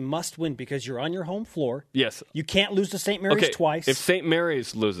this is a must-win because you're on your home floor. Yes. You can't lose to St. Mary's twice. If St.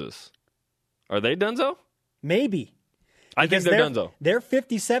 Mary's loses, are they donezo? Maybe. I think they're donezo. They're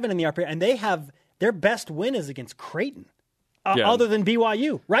 57 in the RPI, and they have their best win is against Creighton, other than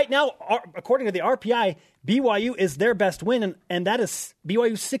BYU. Right now, according to the RPI, BYU is their best win, and that is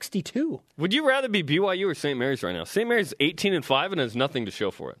BYU 62. Would you rather be BYU or St. Mary's right now? St. Mary's 18-5 and has nothing to show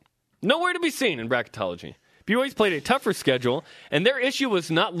for it. Nowhere to be seen in bracketology. BYU's played a tougher schedule, and their issue was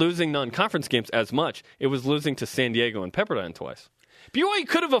not losing non-conference games as much. It was losing to San Diego and Pepperdine twice. BYU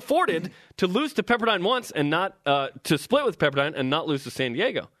could have afforded to lose to Pepperdine once and not to split with Pepperdine and not lose to San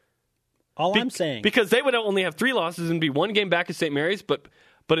Diego. I'm saying. Because they would only have 3 losses and be 1 game back at St. Mary's, but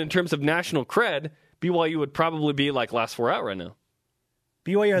in terms of national cred, BYU would probably be like last 4 out right now.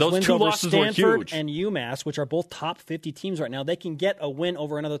 BYU has Those wins 2 over losses were Stanford huge. and UMass, which are both top 50 teams right now. They can get a win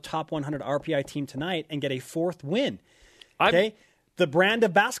over another top 100 RPI team tonight and get a 4th win. Okay? The brand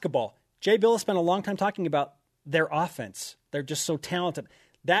of basketball. Jay Billis spent a long time talking about their offense. They're just so talented.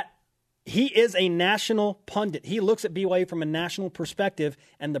 He is a national pundit. He looks at BYU from a national perspective,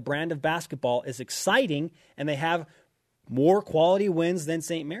 and the brand of basketball is exciting, and they have more quality wins than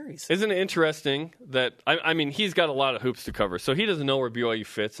St. Mary's. Isn't it interesting that, I mean, he's got a lot of hoops to cover, so he doesn't know where BYU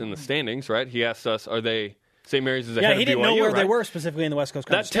fits in the standings, right? He asked us, are they, St. Mary's is ahead of BYU, he didn't know where right? they were specifically in the West Coast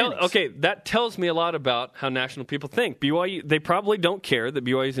Conference standings. That tells me a lot about how national people think. BYU, they probably don't care that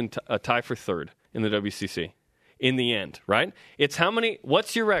BYU's in a tie for 3rd in the WCC. In the end, right? It's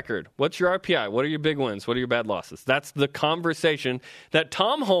what's your record? What's your RPI? What are your big wins? What are your bad losses? That's the conversation that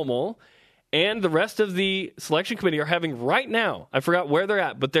Tom Hommel and the rest of the selection committee are having right now. I forgot where they're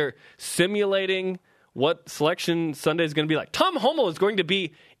at, but they're simulating what Selection Sunday is going to be like. Tom Hommel is going to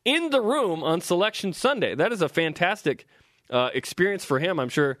be in the room on Selection Sunday. That is a fantastic experience for him. I'm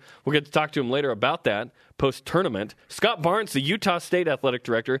sure we'll get to talk to him later about that post-tournament. Scott Barnes, the Utah State athletic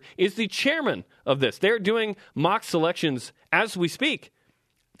director, is the chairman of this. They're doing mock selections as we speak.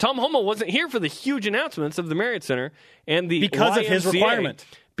 Tom Homo wasn't here for the huge announcements of the Marriott Center and the Because of his YMCA requirement.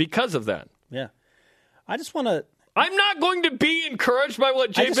 Because of that. Yeah. I just want to... I'm not going to be encouraged by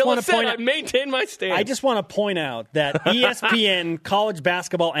what Jay Billis said. I maintain my stance. I just want to point out that ESPN college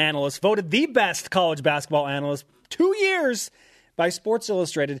basketball analyst voted the best college basketball analyst 2 years by Sports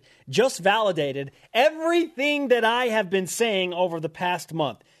Illustrated, just validated everything that I have been saying over the past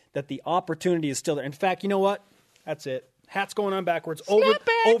month, that the opportunity is still there. In fact, you know what? That's it. Hat's going on backwards.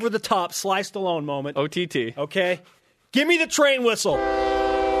 Over the top, Sly Stallone moment. OTT. Okay? Give me the train whistle.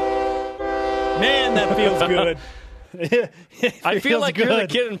 Man, that feels good. I feel like you're the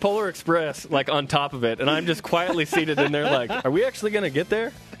kid in Polar Express, like on top of it, and I'm just quietly seated in there like, are we actually going to get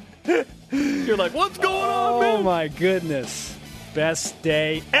there? You're like, what's going on, man? Oh, my goodness. Best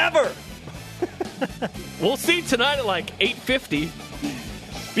day ever. We'll see tonight at like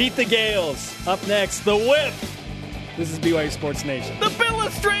 8:50. Beat the Gales. Up next, the Whip. This is BYU Sports Nation. The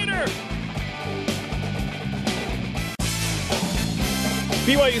Billustrator.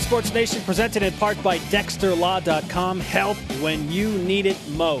 BYU Sports Nation presented in part by DexterLaw.com. Help when you need it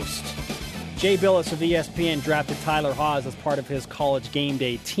most. Jay Billis of ESPN drafted Tyler Haws as part of his college game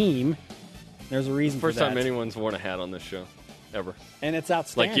day team. There's a reason for that. First time anyone's worn a hat on this show, ever. And it's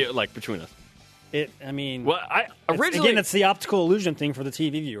outstanding. Like between us. It's the optical illusion thing for the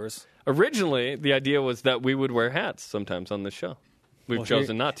TV viewers. Originally, the idea was that we would wear hats sometimes on this show. We've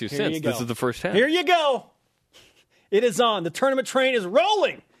chosen not to since. This is the first hat. Here you go. It is on. The tournament train is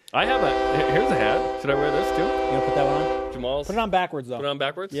rolling. I have here's a hat. Should I wear this too? You want to put that one on? Jamal's. Put it on backwards, though. Put it on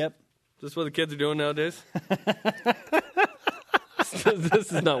backwards? Yep. Is this what the kids are doing nowadays?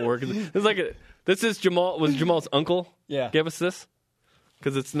 This is not working. This is Jamal. Was Jamal's uncle? Yeah. Gave us this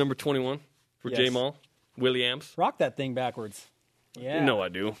because it's number 21 for Jamal Williams. Rock that thing backwards. Yeah. You know I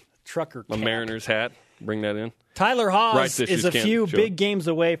do. Trucker. My Mariners hat. Bring that in. Tyler Haws is a few big games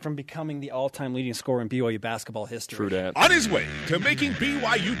away from becoming the all-time leading scorer in BYU basketball history. True that. On his way to making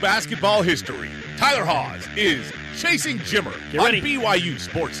BYU basketball history, Tyler Haws is chasing Jimmer on BYU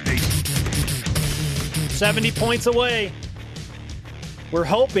Sports Nation. 70 points away. We're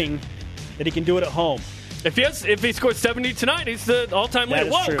hoping that he can do it at home. If he scores 70 tonight, he's the all-time leader.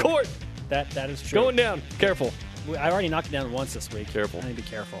 Whoa, court! That is true. Going down. Careful. I already knocked it down once this week. Careful. I need to be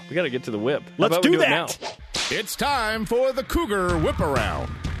careful. We got to get to the whip. Let's do that. Now? It's time for the Cougar Whip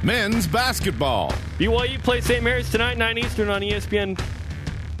Around. Men's basketball. BYU plays St. Mary's tonight, 9 Eastern on ESPN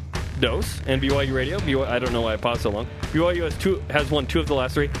Dose and BYU Radio. I don't know why I paused so long. BYU has won 2 of the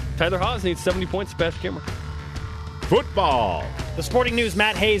last 3. Tyler Haws needs 70 points to pass Kimmer. Football. The Sporting News,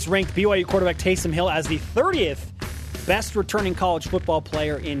 Matt Hayes ranked BYU quarterback Taysom Hill as the 30th best returning college football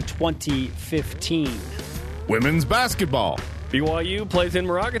player in 2015. Women's basketball. BYU plays in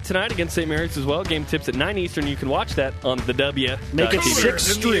Moraga tonight against St. Mary's as well. Game tips at 9 Eastern. You can watch that on the W. Make it 6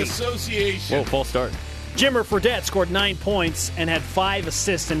 straight. Association. Whoa, false start. Jimmer Fredette scored 9 points and had 5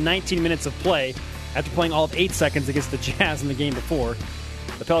 assists in 19 minutes of play after playing all of 8 seconds against the Jazz in the game before.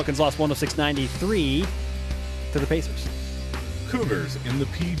 The Pelicans lost 106-93 to the Pacers. Cougars in the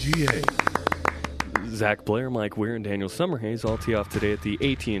PGA. Zach Blair, Mike Weir, and Daniel Summerhays all tee off today at the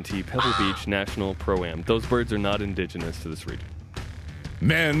AT&T Pebble Beach National Pro-Am. Those birds are not indigenous to this region.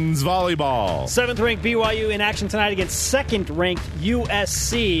 Men's volleyball. 7th-ranked BYU in action tonight against 2nd-ranked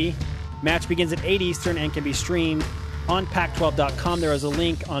USC. Match begins at 8 Eastern and can be streamed on Pac12.com. There is a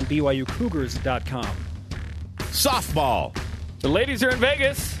link on BYUCougars.com. Softball. The ladies are in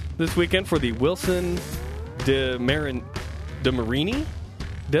Vegas this weekend for the Wilson de Marini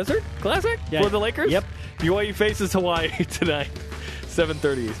Desert Classic for the Lakers. Yep. BYU faces Hawaii tonight,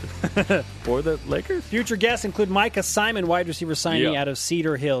 7:30 Eastern. For the Lakers. Future guests include Micah Simon, wide receiver signing out of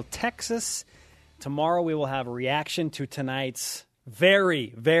Cedar Hill, Texas. Tomorrow we will have a reaction to tonight's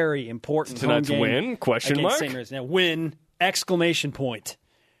very, very important tonight's home game win? Question mark. St. Mary's. Now, win! Exclamation point.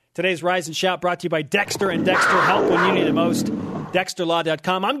 Today's Rise and Shout brought to you by Dexter and Dexter. Help when you need it most.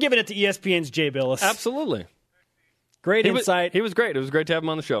 DexterLaw.com. I'm giving it to ESPN's Jay Billis. Absolutely. Great insight. He was great. It was great to have him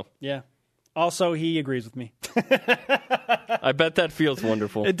on the show. Yeah. Also, he agrees with me. I bet that feels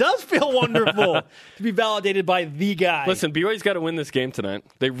wonderful. It does feel wonderful to be validated by the guy. Listen, BYU's got to win this game tonight.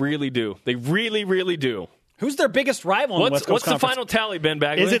 They really do. They really, really do. Who's their biggest rival in the West Coast What's Conference? the final tally, Ben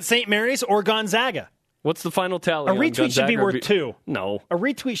Bagley? Is it St. Mary's or Gonzaga? What's the final tally? A retweet should be worth 2. No. A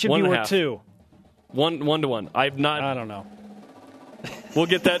retweet should be worth 2. 1-1. I don't know. We'll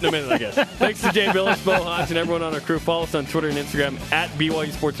get that in a minute, I guess. Thanks to Jay Billis, Bo Hodge, and everyone on our crew. Follow us on Twitter and Instagram at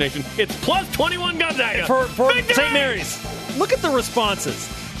BYU Sports Nation. It's plus 21 Gonzaga for St. Mary's. Look at the responses.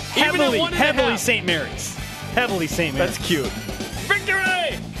 Even at 1.5. Heavily St. Mary's. Heavily St. Mary's. That's cute.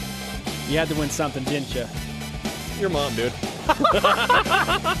 Victory! You had to win something, didn't you? Your mom, dude.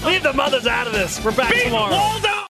 Leave the mothers out of this. We're back tomorrow. Waldo!